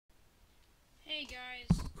Hey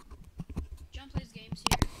guys, John Plays Games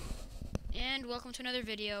here, and welcome to another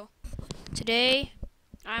video. Today,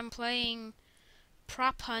 I'm playing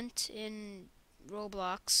Prop Hunt in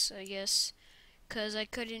Roblox, I guess, because I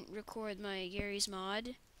couldn't record my Gary's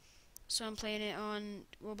mod, so I'm playing it on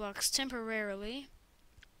Roblox temporarily.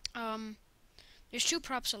 There's two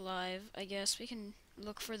props alive, I guess. We can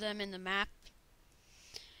look for them in the map.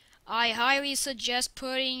 I highly suggest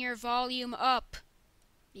putting your volume up,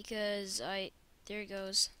 because there it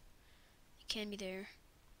goes. It can be there.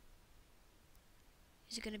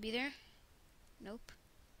 Is it gonna be there? Nope.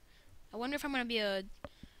 I wonder if I'm gonna be a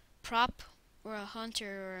prop or a hunter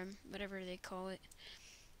or whatever they call it.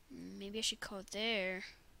 Maybe I should call it there.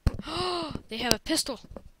 Oh, they have a pistol.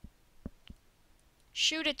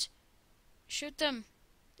 Shoot it. Shoot them.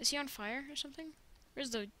 Is he on fire or something? Where's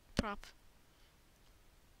the prop?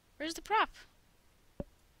 Where's the prop?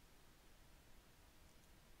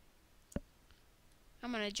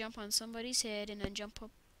 I'm gonna jump on somebody's head and then jump up,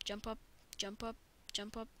 jump up, jump up,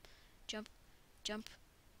 jump up, jump, jump,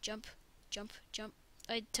 jump, jump, jump.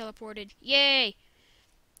 I teleported. Yay!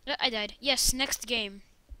 I died. Yes, next game.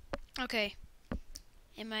 Okay.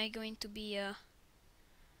 Am I going to be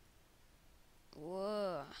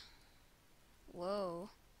Whoa. Whoa.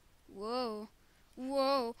 Whoa.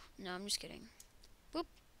 Whoa. No, I'm just kidding. Boop.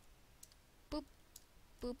 Boop.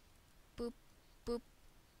 Boop. Boop. Boop.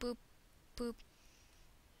 Boop. Boop.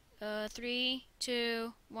 3,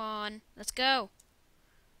 2, 1. Let's go.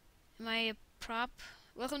 Am I a prop?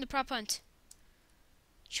 Welcome to Prop Hunt.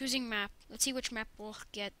 Choosing map. Let's see which map we'll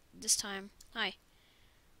get this time. Hi.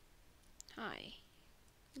 Hi.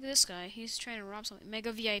 Look at this guy. He's trying to rob something.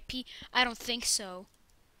 Mega VIP? I don't think so.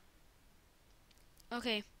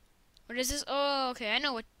 Okay. What is this? Oh, okay. I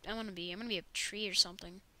know what I want to be. I'm going to be a tree or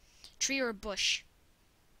something. Tree or a bush.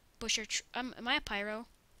 Bush or am I a pyro?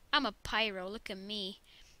 I'm a pyro. Look at me.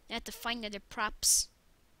 I have to find other props.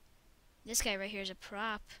 This guy right here is a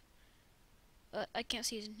prop. I can't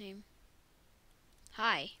see his name.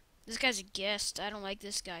 Hi. This guy's a guest. I don't like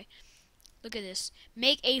this guy. Look at this.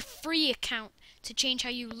 Make a free account to change how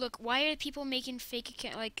you look. Why are people making fake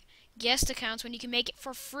account like guest accounts when you can make it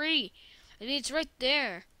for free? I mean, it's right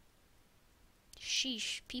there.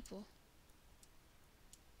 Sheesh, people.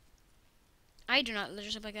 I do not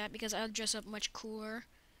dress up like that because I'll dress up much cooler.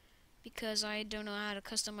 Because I don't know how to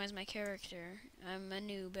customize my character. I'm a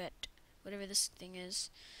noob at whatever this thing is.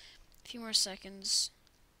 A few more seconds.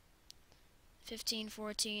 15,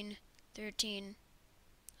 14, 13.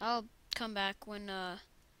 I'll come back when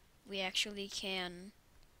we actually can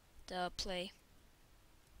play.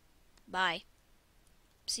 Bye.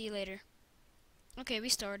 See you later. Okay, we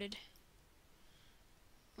started.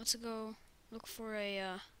 Let's go look for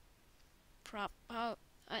a prop.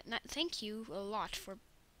 Thank you a lot for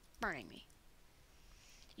burning me.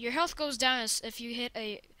 Your health goes down if you hit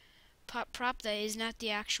a prop that is not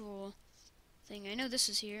the actual thing. I know this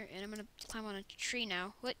is here, and I'm gonna climb on a tree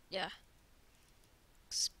now. What? Yeah.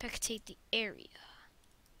 Spectate the area.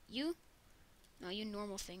 You? No, you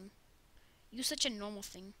normal thing. You such a normal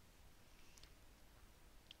thing.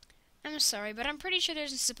 I'm sorry, but I'm pretty sure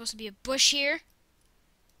there's supposed to be a bush here.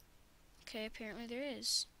 Okay, apparently there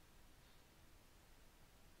is.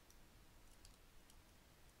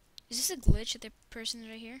 Is this a glitch that the person's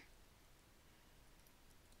right here?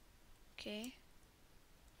 Okay.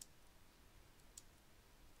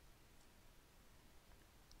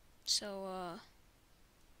 So,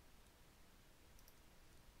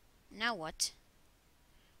 now what?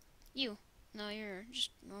 You. No, you're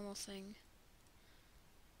just normal thing.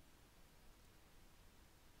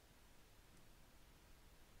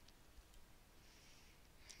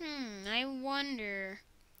 I wonder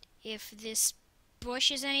if this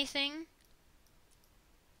bush is anything.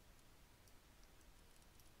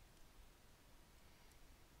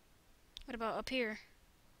 What about up here?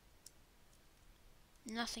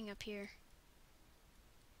 Nothing up here.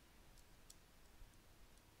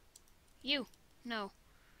 You. No.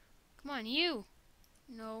 Come on, you.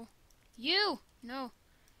 No. You. No.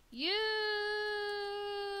 You.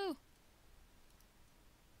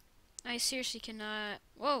 I seriously cannot.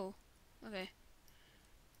 Whoa. Okay.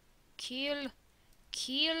 Kill.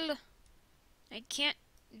 Kill. I can't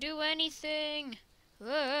do anything.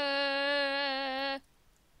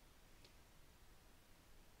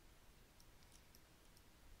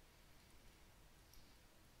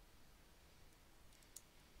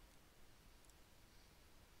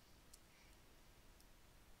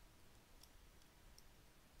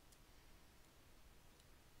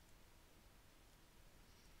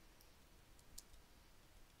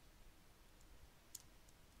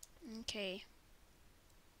 Okay.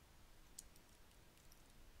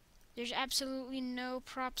 There's absolutely no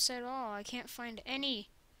props at all. I can't find any.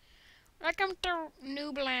 Welcome to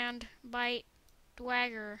Noobland by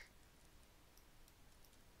Dwagger.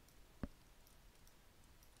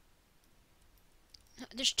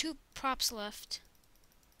 There's 2 props left.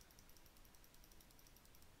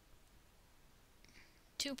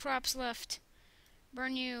 2 props left.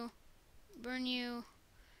 Burn you. Burn you.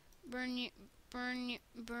 Burn you. Burn you.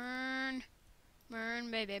 Burn. Burn,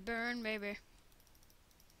 baby. Burn, baby.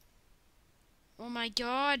 Oh my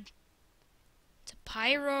god. It's a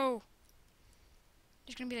pyro.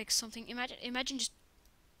 There's gonna be like something. Imagine just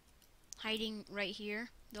hiding right here.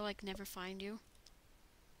 They'll like never find you.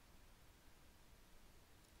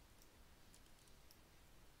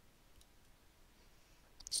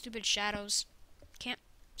 Stupid shadows. Can't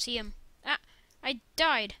see him. Ah! I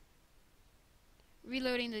died.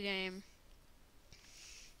 Reloading the game.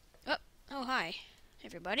 Oh, oh hi,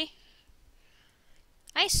 everybody.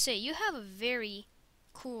 I say, you have a very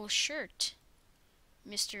cool shirt,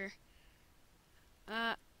 Mr.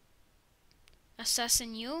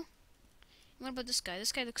 Assassin you. What about this guy?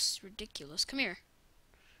 This guy looks ridiculous. Come here.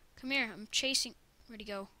 Come here. I'm chasing. Where'd he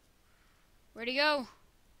go? Where'd he go?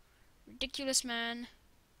 Ridiculous man.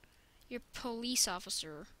 You're police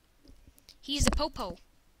officer. He's the popo.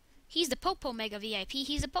 He's the popo mega VIP.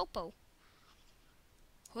 He's the popo.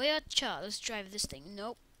 Hoya cha. Let's drive this thing.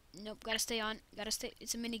 Nope. Nope. Gotta stay on. Gotta stay.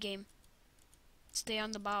 It's a mini game. Stay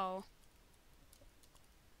on the ball.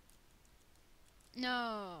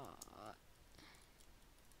 No.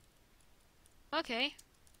 Okay.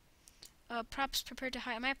 Props prepared to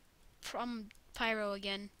hide. Am I pyro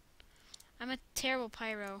again? I'm a terrible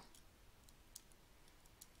pyro.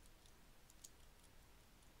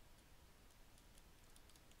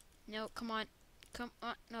 No, come on. Come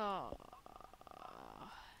on. No.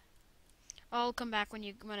 I'll come back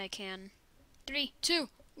when I can. 3, 2,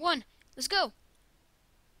 1. Let's go.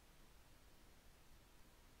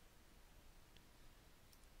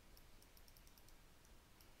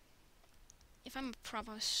 If I'm a prop,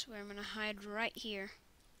 I swear I'm gonna hide right here.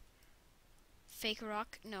 Fake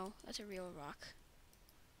rock? No, that's a real rock.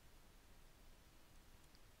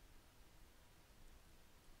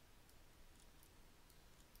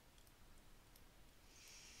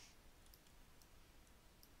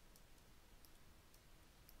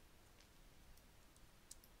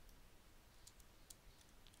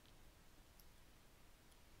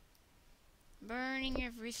 Burning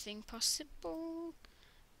everything possible.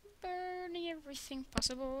 Burning everything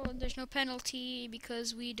possible. There's no penalty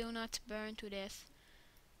because we do not burn to death.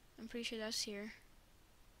 I'm pretty sure that's here.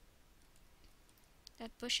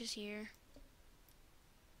 That bush is here.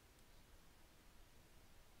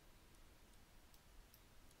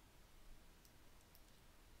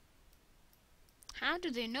 How do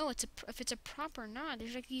they know if it's a prop or not?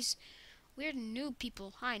 There's like these weird noob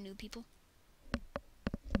people. Hi, noob people.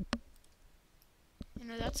 You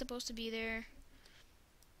know that's supposed to be there.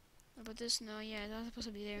 What about this? No, yeah, that's supposed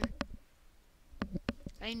to be there.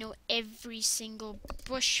 I know every single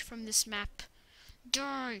bush from this map.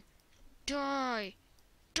 Die! Die!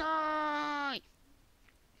 Die!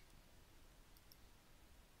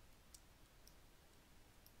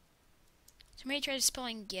 Somebody tried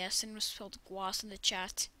spelling guess and was spelled guas in the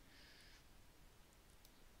chat.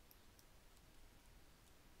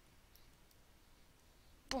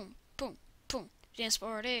 Boom, boom, boom. Dance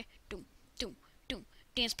party. Doom, doom, doom.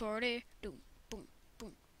 Dance party. Doom, boom,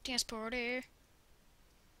 boom. Dance party.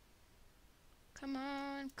 Come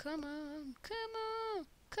on, come on, come on,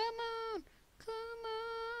 come on, come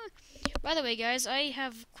on. By the way, guys, I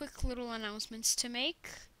have quick little announcements to make.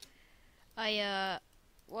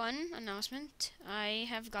 One announcement. I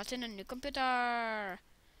have gotten a new computer.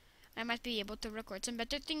 I might be able to record some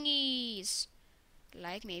better thingies.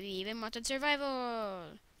 Like maybe even modded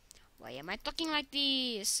survival. Why am I talking like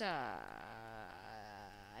this? I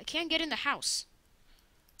can't get in the house.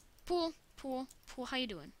 Pool, pool, pool, how you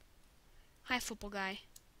doing? Hi, football guy.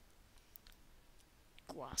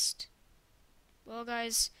 Gwast. Well,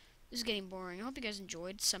 guys, this is getting boring. I hope you guys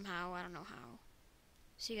enjoyed somehow. I don't know how.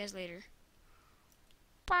 See you guys later.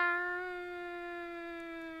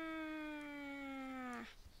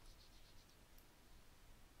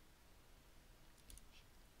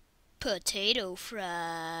 Potato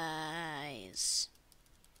fries.